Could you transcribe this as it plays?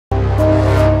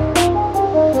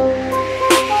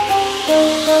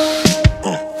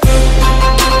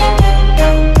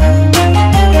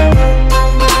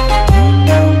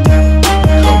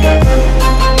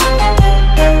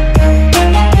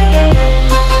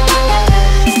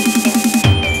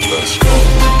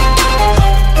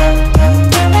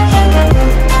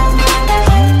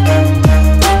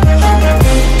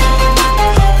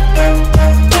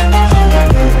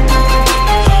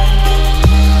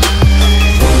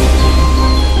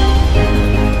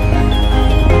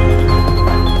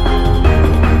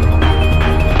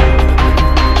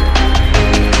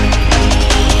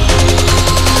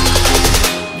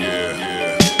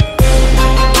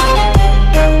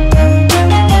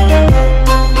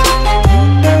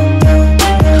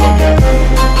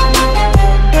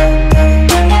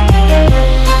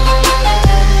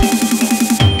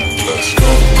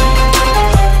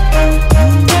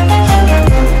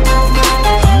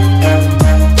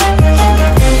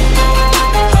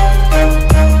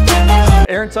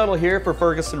Tuttle here for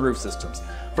Ferguson Roof Systems.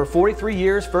 For 43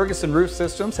 years, Ferguson Roof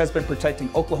Systems has been protecting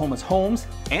Oklahoma's homes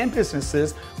and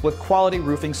businesses with quality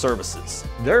roofing services.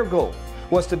 Their goal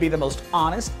was to be the most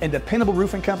honest and dependable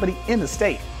roofing company in the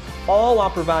state, all while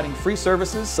providing free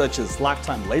services such as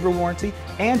lifetime labor warranty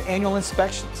and annual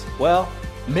inspections. Well,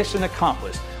 mission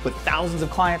accomplished with thousands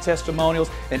of client testimonials,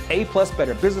 an A+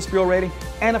 Better Business Bureau rating,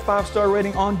 and a 5-star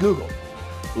rating on Google.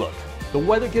 Look, the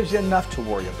weather gives you enough to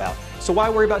worry about, so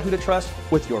why worry about who to trust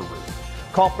with your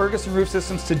roof? Call Ferguson Roof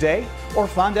Systems today or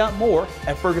find out more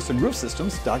at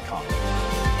fergusonroofsystems.com.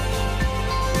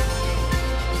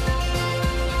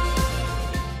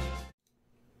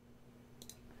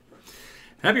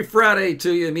 Happy Friday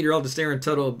to you. Meteorologist Aaron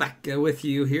Tuttle back with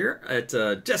you here at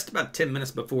just about 10 minutes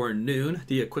before noon.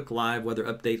 Do a quick live weather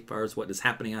update as far as what is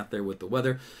happening out there with the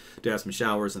weather. Do have some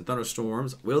showers and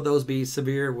thunderstorms. Will those be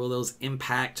severe? Will those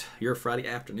impact your Friday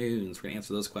afternoons? We're going to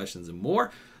answer those questions and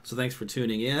more. So thanks for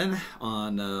tuning in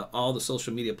on all the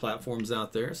social media platforms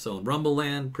out there. So Rumble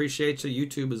Land, appreciate you.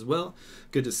 YouTube as well.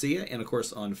 Good to see you. And of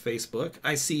course on Facebook.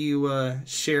 I see you,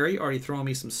 Sherry, already throwing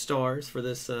me some stars for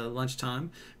this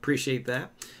lunchtime. Appreciate that.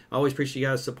 I always appreciate you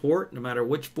guys' support, no matter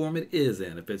which form it is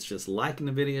in. If it's just liking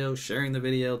the video, sharing the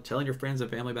video, telling your friends and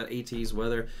family about AT's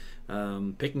weather,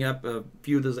 picking up a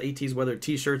few of those AT's weather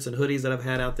t-shirts and hoodies that I've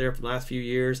had out there for the last few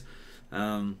years.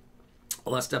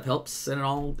 All that stuff helps, and it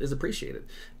all is appreciated.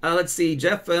 Let's see,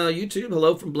 Jeff, YouTube,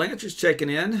 hello from Blanchard's checking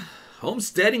in.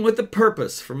 Homesteading with a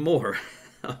purpose for more.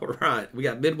 All right, we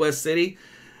got Midwest City,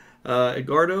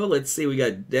 Edgardo. Let's see, we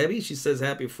got Debbie. She says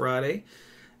happy Friday.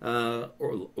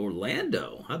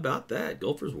 Orlando, how about that?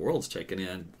 Gophers World's checking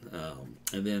in.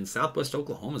 And then Southwest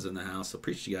Oklahoma's in the house. So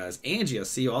appreciate you guys. Angie, I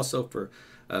see you also for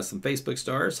some Facebook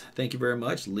stars. Thank you very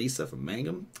much. Lisa from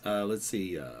Mangum. Let's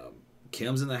see.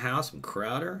 Kim's in the house from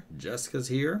Crowder. Jessica's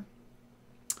here.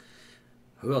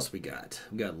 Who else we got?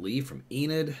 We got Lee from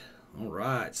Enid. All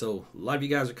right. So a lot of you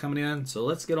guys are coming in. So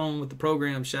let's get on with the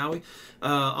program, shall we?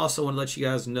 Also want to let you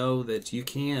guys know that you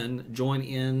can join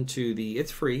into the,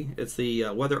 it's free. It's the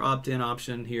weather opt-in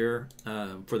option here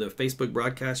for the Facebook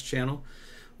broadcast channel,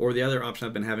 or the other option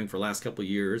I've been having for the last couple of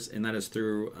years, and that is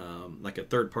through like a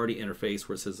third-party interface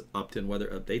where it says opt-in weather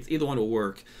updates. Either one will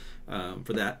work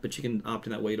for that, but you can opt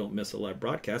in that way. You don't miss a live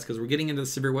broadcast because we're getting into the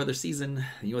severe weather season.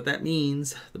 You know what that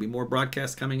means. There'll be more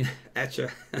broadcasts coming at you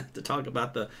to talk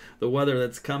about the weather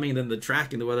that's coming, and then the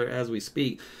tracking the weather as we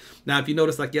speak. Now, if you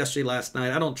notice, like yesterday, last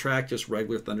night, I don't track just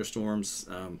regular thunderstorms.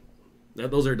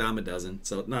 Those are a dime a dozen,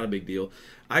 so not a big deal.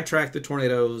 I track the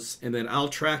tornadoes, and then I'll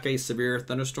track a severe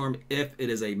thunderstorm if it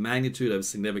is a magnitude of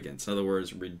significance. In other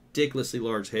words, ridiculously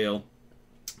large hail,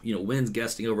 you know, winds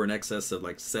gusting over in excess of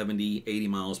like 70, 80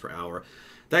 miles per hour.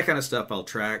 That kind of stuff I'll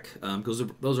track because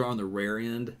those are on the rare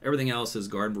end. Everything else is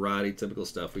garden variety, typical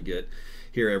stuff we get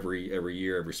here every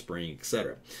year, every spring,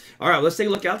 etc. All right, let's take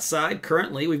a look outside.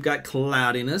 Currently, we've got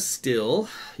cloudiness still.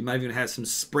 You might even have some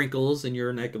sprinkles in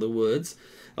your neck of the woods.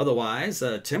 Otherwise,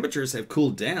 temperatures have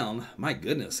cooled down. My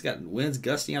goodness, got winds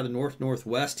gusting out of the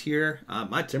north-northwest here.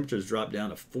 My temperatures dropped down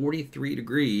to 43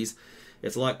 degrees.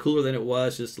 It's a lot cooler than it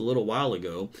was just a little while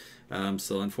ago.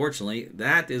 So unfortunately,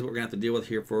 that is what we're going to have to deal with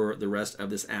here for the rest of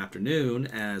this afternoon,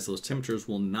 as those temperatures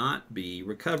will not be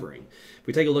recovering. If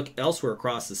we take a look elsewhere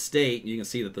across the state, you can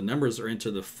see that the numbers are into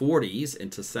the 40s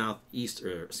into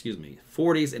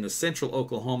 40s into central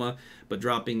Oklahoma, but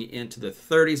dropping into the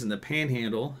 30s in the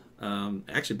Panhandle.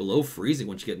 Actually below freezing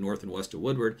once you get north and west of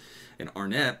Woodward and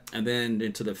Arnett, and then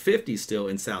into the 50s still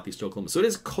in southeast Oklahoma. So it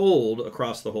is cold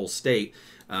across the whole state,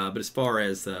 but as far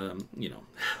as, you know,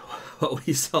 what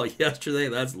we saw yesterday,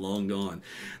 that's long gone.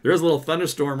 There is a little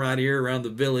thunderstorm right here around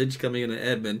the village coming into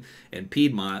Edmond and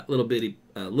Piedmont, little bitty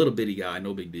guy,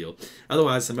 no big deal.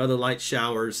 Otherwise, some other light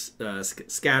showers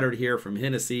scattered here from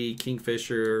Hennessy,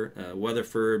 Kingfisher,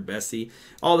 Weatherford, Bessie.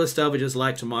 All this stuff is just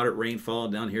light to moderate rainfall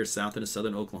down here south into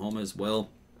southern Oklahoma as well.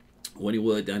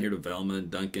 Wynnewood down here to Velma and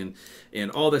Duncan,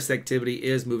 and all this activity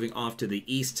is moving off to the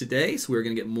east today, so we're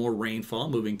going to get more rainfall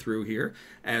moving through here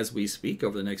as we speak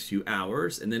over the next few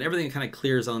hours, and then everything kind of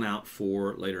clears on out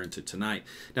for later into tonight.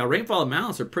 Now, rainfall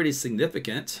amounts are pretty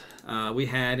significant. We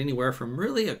had anywhere from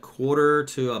really a quarter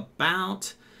to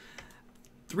about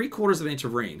 3/4 of an inch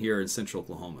of rain here in central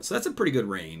Oklahoma. So that's a pretty good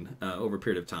rain over a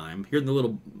period of time. Here in the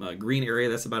little green area,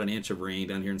 that's about an inch of rain.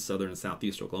 Down here in southern and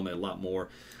southeast Oklahoma, a lot more,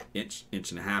 inch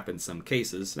and a half in some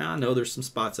cases. Now I know there's some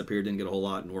spots up here, didn't get a whole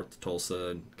lot north of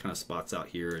Tulsa, and kind of spots out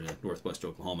here in northwest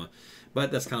Oklahoma.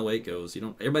 But that's kind of the way it goes.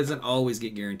 Everybody doesn't always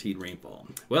get guaranteed rainfall.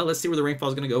 Well, let's see where the rainfall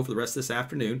is going to go for the rest of this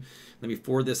afternoon. Let me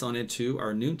forward this on into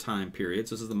our noontime period.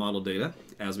 So this is the model data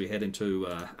as we head into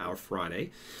our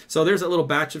Friday. So there's a little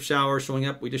batch of showers showing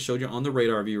up. We just showed you on the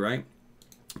radar view, right?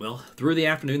 Well, through the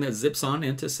afternoon, that zips on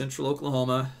into central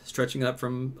Oklahoma, stretching up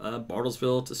from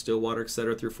Bartlesville to Stillwater,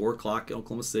 etc., through 4 o'clock,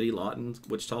 Oklahoma City, Lawton,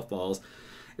 Wichita Falls.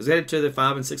 It's headed to the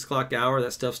 5 and 6 o'clock hour.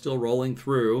 That stuff's still rolling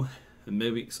through, and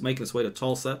maybe it's making its way to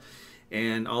Tulsa,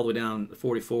 and all the way down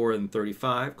 44 and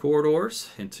 35 corridors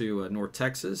into North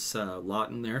Texas,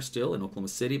 Lawton there still, in Oklahoma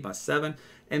City by 7.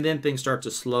 And then things start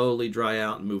to slowly dry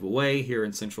out and move away here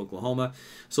in central Oklahoma.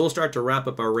 So we'll start to wrap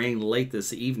up our rain late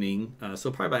this evening,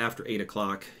 so probably by after 8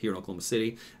 o'clock here in Oklahoma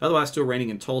City. Otherwise, still raining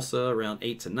in Tulsa around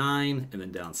 8 to 9, and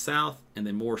then down south, and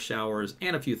then more showers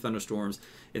and a few thunderstorms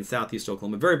in southeast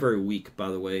Oklahoma. Very, very weak, by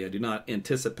the way. I do not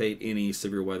anticipate any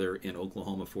severe weather in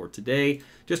Oklahoma for today.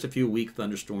 Just a few weak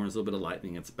thunderstorms, a little bit of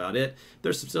lightning. That's about it.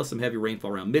 There's still some heavy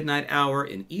rainfall around midnight hour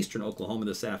in eastern Oklahoma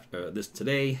this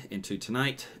today into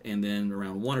tonight, and then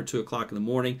around 1 or 2 o'clock in the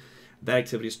morning. That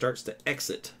activity starts to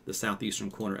exit the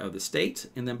southeastern corner of the state,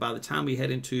 and then by the time we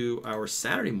head into our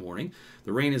Saturday morning,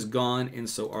 the rain is gone, and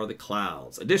so are the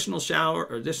clouds. Additional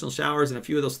showers and a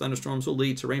few of those thunderstorms will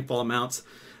lead to rainfall amounts,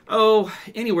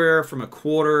 anywhere from a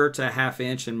quarter to a half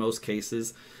inch in most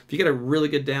cases. If you get a really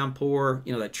good downpour,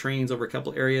 that trains over a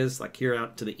couple areas, like here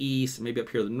out to the east, maybe up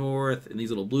here to the north, and these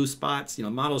little blue spots,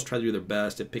 models try to do their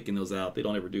best at picking those out. They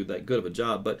don't ever do that good of a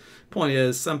job, but point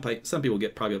is, some people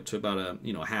get probably up to about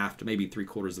a half to maybe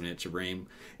 3/4 of an inch of rain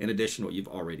in addition to what you've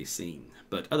already seen.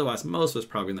 But otherwise, most of us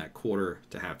probably in that quarter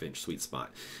to half inch sweet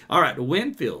spot. All right, the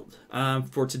wind field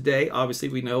for today. Obviously,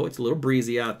 we know it's a little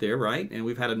breezy out there, right? And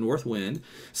we've had a north wind.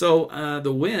 So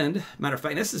the wind, matter of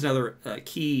fact, this is another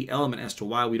key element as to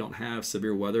why we don't have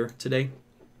severe weather today.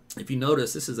 If you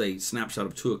notice, this is a snapshot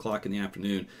of 2 o'clock in the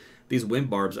afternoon. These wind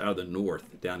barbs are out of the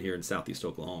north down here in southeast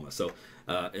Oklahoma. So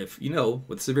if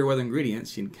with severe weather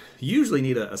ingredients, you usually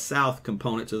need a south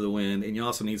component to the wind, and you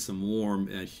also need some warm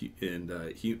and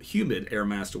humid air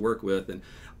mass to work with, and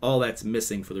all that's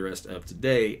missing for the rest of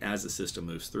today as the system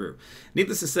moves through.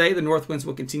 Needless to say, the north winds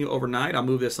will continue overnight. I'll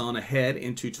move this on ahead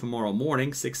into tomorrow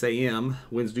morning, 6 a.m.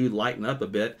 Winds do lighten up a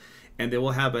bit, and then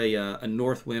we'll have a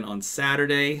north wind on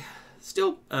Saturday.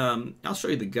 Still, I'll show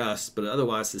you the gusts, but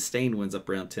otherwise sustained winds up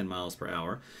around 10 miles per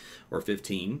hour or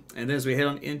 15. And then as we head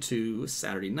on into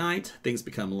Saturday night, things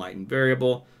become light and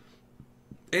variable.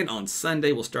 And on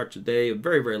Sunday, we'll start today a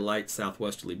very, very light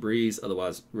southwesterly breeze.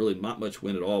 Otherwise, really not much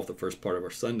wind at all for the first part of our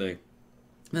Sunday.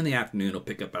 Then the afternoon, it'll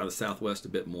pick up out of the southwest a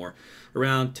bit more,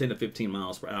 around 10 to 15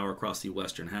 miles per hour across the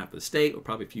western half of the state, with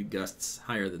probably a few gusts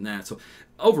higher than that. So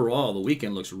overall, the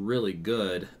weekend looks really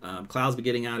good. Clouds will be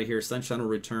getting out of here. Sunshine will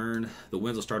return. The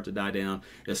winds will start to die down.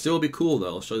 It'll still be cool,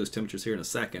 though. I'll show you those temperatures here in a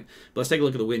second. But let's take a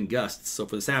look at the wind gusts. So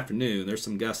for this afternoon, there's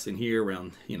some gusts in here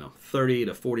around 30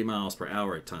 to 40 miles per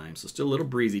hour at times. So still a little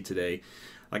breezy today.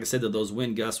 Like I said, that those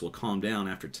wind gusts will calm down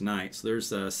after tonight. So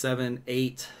there's 7,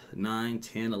 8, 9,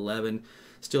 10, 11.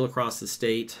 Still across the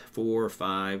state, 4,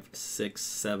 5, 6,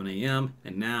 7 a.m.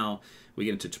 And now we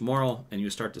get into tomorrow, and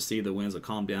you start to see the winds will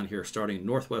calm down here starting in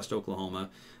northwest Oklahoma,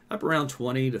 up around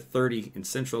 20 to 30 in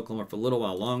central Oklahoma for a little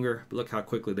while longer. But look how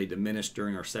quickly they diminish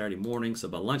during our Saturday morning. So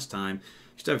by lunchtime,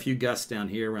 you still have a few gusts down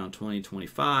here around 20,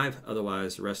 25.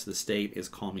 Otherwise, the rest of the state is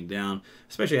calming down,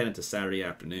 especially heading into Saturday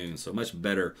afternoon. So much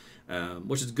better,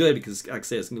 which is good because, like I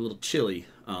said, it's going to be a little chilly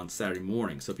on Saturday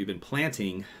morning. So if you've been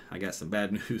planting, I got some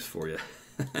bad news for you.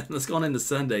 Let's go on into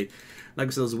Sunday. Like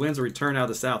I said, those winds will return out of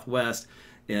the southwest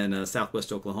in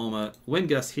southwest Oklahoma. Wind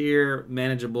gusts here,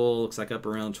 manageable. Looks like up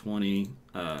around 20,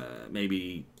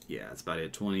 maybe, yeah, it's about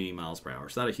it, 20 miles per hour.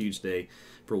 It's not a huge day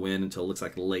for wind until it looks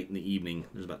like late in the evening.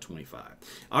 There's about 25.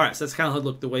 All right, so that's kind of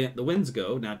look the way the winds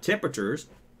go. Now, temperatures.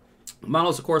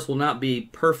 Models, of course, will not be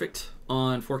perfect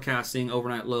on forecasting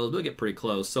overnight lows. They'll get pretty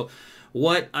close. So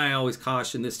what I always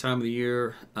caution this time of the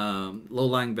year,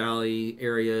 low-lying valley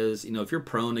areas, if you're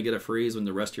prone to get a freeze when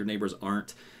the rest of your neighbors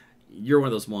aren't, you're one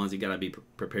of those ones you got to be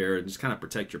prepared and just kind of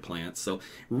protect your plants. So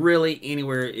really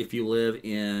anywhere if you live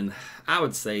in, I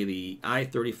would say the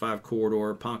I-35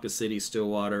 corridor, Ponca City,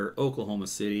 Stillwater, Oklahoma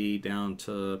City, down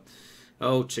to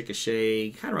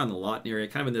Chickasha, kind of around the Lawton area,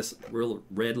 kind of in this real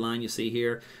red line you see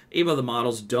here. Even though the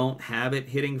models don't have it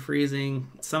hitting freezing,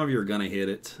 some of you are going to hit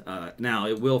it. Now,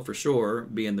 it will for sure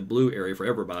be in the blue area for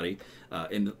everybody,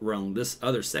 around this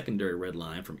other secondary red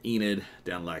line from Enid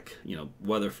down like,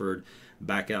 Weatherford,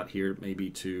 back out here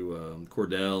maybe to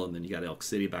Cordell, and then you got Elk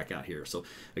City back out here. So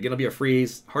again, it'll be a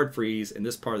freeze, hard freeze in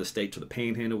this part of the state to the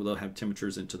Panhandle, where they'll have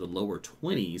temperatures into the lower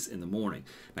 20s in the morning.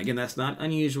 Now, again, that's not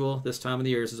unusual this time of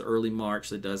the year. This is early March.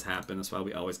 That does happen. That's why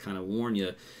we always kind of warn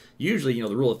you. Usually,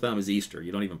 the rule of thumb is Easter.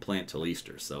 You don't even plant till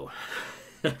Easter. So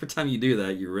every time you do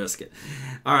that, you risk it.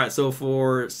 All right, so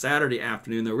for Saturday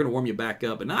afternoon, though, we're going to warm you back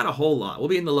up, but not a whole lot. We'll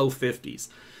be in the low 50s.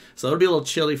 So it'll be a little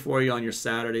chilly for you on your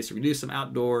Saturday. So if you do some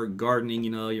outdoor gardening,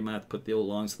 you might have to put the old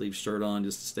long sleeve shirt on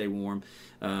just to stay warm.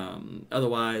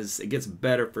 Otherwise, it gets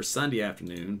better for Sunday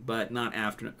afternoon, but not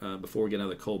before we get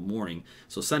another cold morning.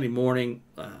 So Sunday morning,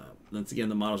 once again,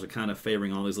 the models are kind of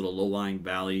favoring all these little low-lying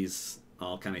valleys,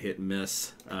 all kind of hit and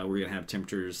miss. We're going to have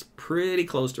temperatures pretty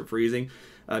close to freezing.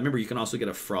 Remember, you can also get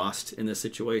a frost in this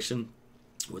situation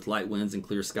with light winds and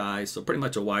clear skies. So pretty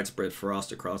much a widespread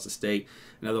frost across the state,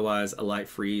 and otherwise a light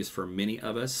freeze for many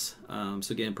of us. So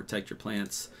again, protect your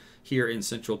plants here in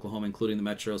central Oklahoma, including the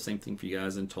metro. Same thing for you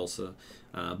guys in Tulsa.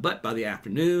 But by the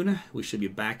afternoon, we should be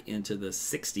back into the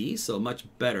 60s, so much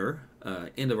better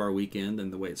end of our weekend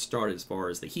than the way it started as far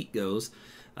as the heat goes.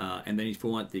 And then if you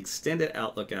want the extended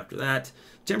outlook after that,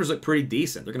 temperatures look pretty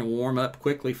decent. They're going to warm up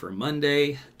quickly for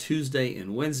Monday, Tuesday,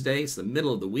 and Wednesday. So the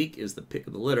middle of the week is the pick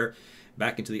of the litter,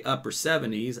 back into the upper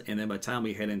 70s. And then by the time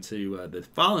we head into the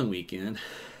following weekend,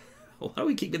 why do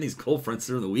we keep getting these cold fronts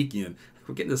during the weekend?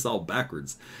 We're getting this all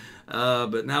backwards.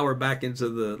 But now we're back into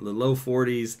the low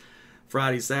 40s.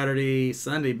 Friday, Saturday,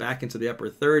 Sunday, back into the upper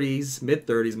 30s, mid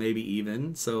 30s maybe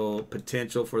even. So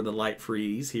potential for the light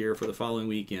freeze here for the following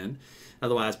weekend.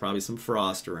 Otherwise, probably some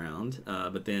frost around.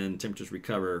 But then temperatures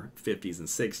recover 50s and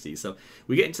 60s. So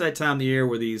we get into that time of the year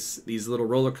where these little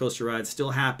roller coaster rides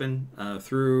still happen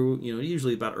through,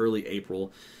 usually about early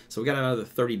April. So we got another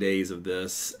 30 days of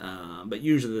this. But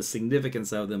usually the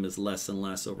significance of them is less and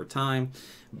less over time.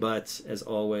 But as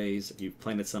always, if you've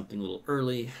planted something a little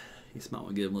early, you might want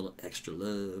to give them a little extra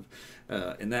love.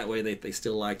 And that way they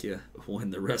still like you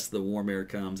when the rest of the warm air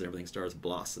comes and everything starts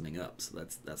blossoming up. So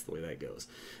that's the way that goes.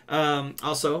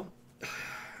 Also,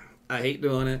 I hate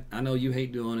doing it. I know you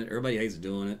hate doing it. Everybody hates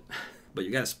doing it. But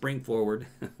you got to spring forward.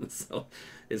 So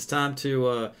it's time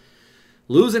to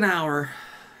lose an hour.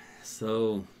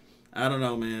 So I don't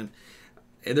know, man.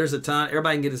 There's a time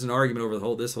everybody can get us an argument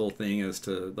over this whole thing as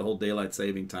to the whole daylight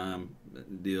saving time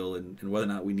deal and whether or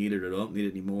not we need it or don't need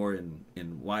it anymore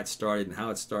and why it started and how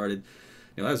it started.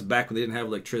 That was back when they didn't have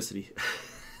electricity.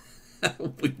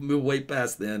 We moved way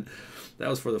past then. That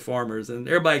was for the farmers, and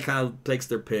everybody kind of takes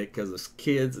their pick because of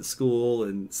kids at school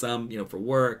and some, for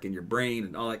work and your brain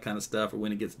and all that kind of stuff, or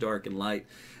when it gets dark and light.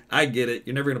 I get it.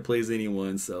 You're never going to please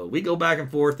anyone, so we go back and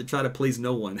forth to try to please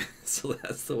no one. So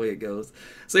that's the way it goes.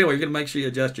 So anyway, you're going to make sure you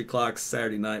adjust your clocks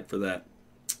Saturday night for that.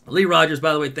 Lee Rogers,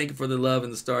 by the way, thank you for the love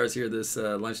and the stars here this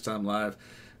lunchtime live.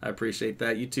 I appreciate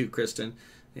that. You too, Kristen.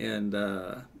 And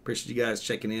appreciate you guys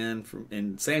checking in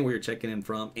and saying where you're checking in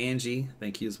from. Angie,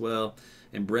 thank you as well.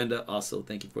 And Brenda, also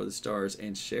thank you for the stars.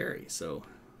 And Sherry, so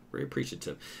very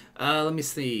appreciative. Let me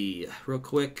see real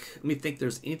quick. Let me think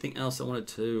there's anything else I wanted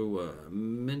to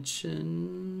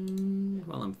mention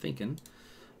while I'm thinking.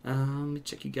 Let me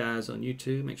check you guys on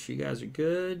YouTube. Make sure you guys are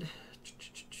good.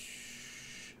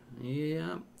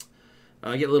 Yeah.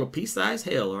 Get a little pea-sized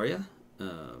hail, are you?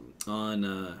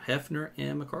 On Hefner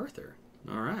and MacArthur.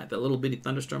 All right. That little bitty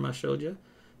thunderstorm I showed you,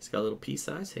 it's got a little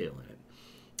pea-sized hail in it.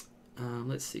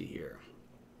 Let's see here.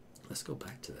 Let's go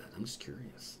back to that. I'm just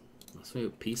curious. Let's see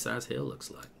what pea-sized hail looks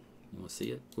like. You want to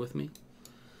see it with me?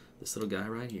 This little guy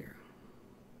right here.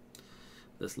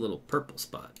 This little purple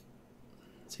spot.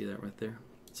 See that right there?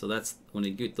 So that's when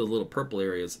you get the little purple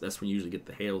areas, that's when you usually get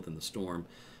the hail within the storm.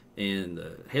 And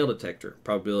the hail detector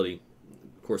probability,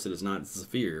 of course, it is not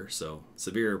severe, so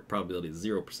severe probability is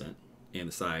 0%, and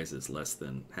the size is less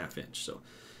than ½ inch. So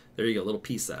there you go, little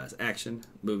pea size action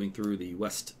moving through the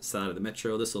west side of the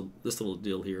metro. This little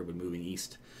deal here will be moving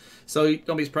east. So you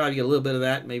don't be surprised to get a little bit of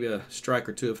that, maybe a strike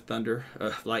or two of thunder,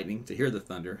 lightning to hear the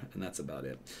thunder, and that's about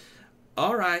it.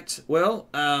 All right. Well,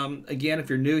 again, if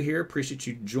you're new here, appreciate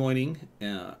you joining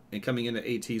and coming into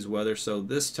AT's weather. So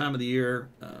this time of the year,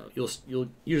 you'll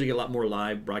usually get a lot more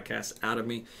live broadcasts out of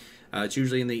me. It's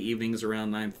usually in the evenings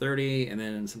around 9:30, and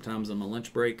then sometimes on my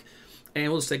lunch break. And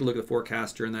we'll just take a look at the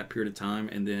forecast during that period of time.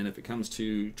 And then if it comes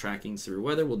to tracking severe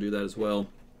weather, we'll do that as well.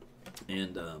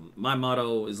 And my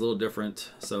motto is a little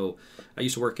different. So I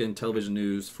used to work in television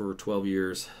news for 12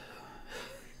 years.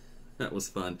 That was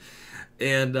fun.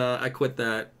 And I quit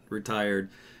that, retired,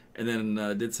 and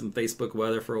then did some Facebook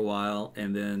weather for a while,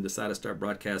 and then decided to start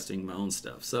broadcasting my own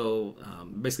stuff. So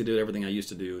basically do everything I used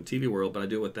to do in TV world, but I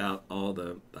do it without all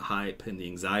the hype and the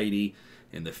anxiety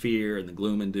and the fear and the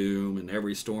gloom and doom, and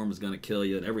every storm is going to kill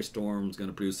you, and every storm is going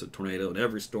to produce a tornado, and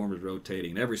every storm is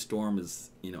rotating, and every storm is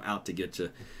out to get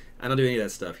you. I don't do any of that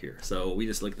stuff here. So we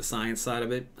just look at the science side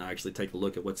of it. I actually take a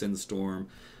look at what's in the storm.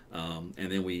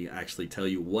 And then we actually tell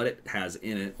you what it has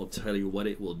in it. We'll tell you what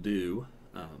it will do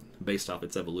based off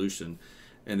its evolution.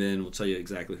 And then we'll tell you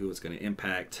exactly who it's going to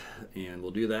impact. And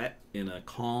we'll do that in a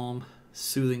calm,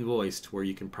 soothing voice to where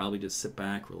you can probably just sit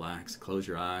back, relax, close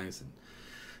your eyes, and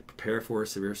prepare for a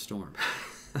severe storm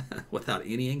without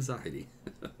any anxiety.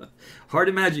 Hard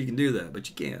to imagine you can do that, but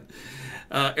you can.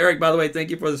 Eric, by the way, thank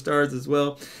you for the stars as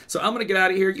well. So I'm going to get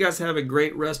out of here. You guys have a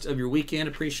great rest of your weekend.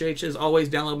 Appreciate you. As always,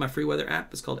 download my free weather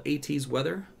app. It's called AT's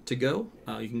Weather to Go.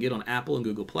 You can get on Apple and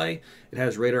Google Play. It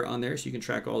has radar on there, so you can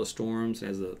track all the storms. It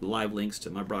has the live links to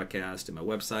my broadcast and my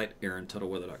website,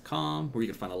 AaronTuttleWeather.com, where you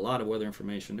can find a lot of weather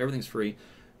information. Everything's free.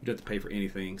 You don't have to pay for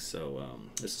anything. So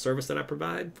it's a service that I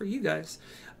provide for you guys.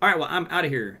 All right, well, I'm out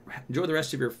of here. Enjoy the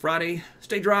rest of your Friday.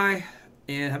 Stay dry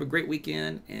and have a great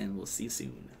weekend, and we'll see you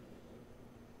soon.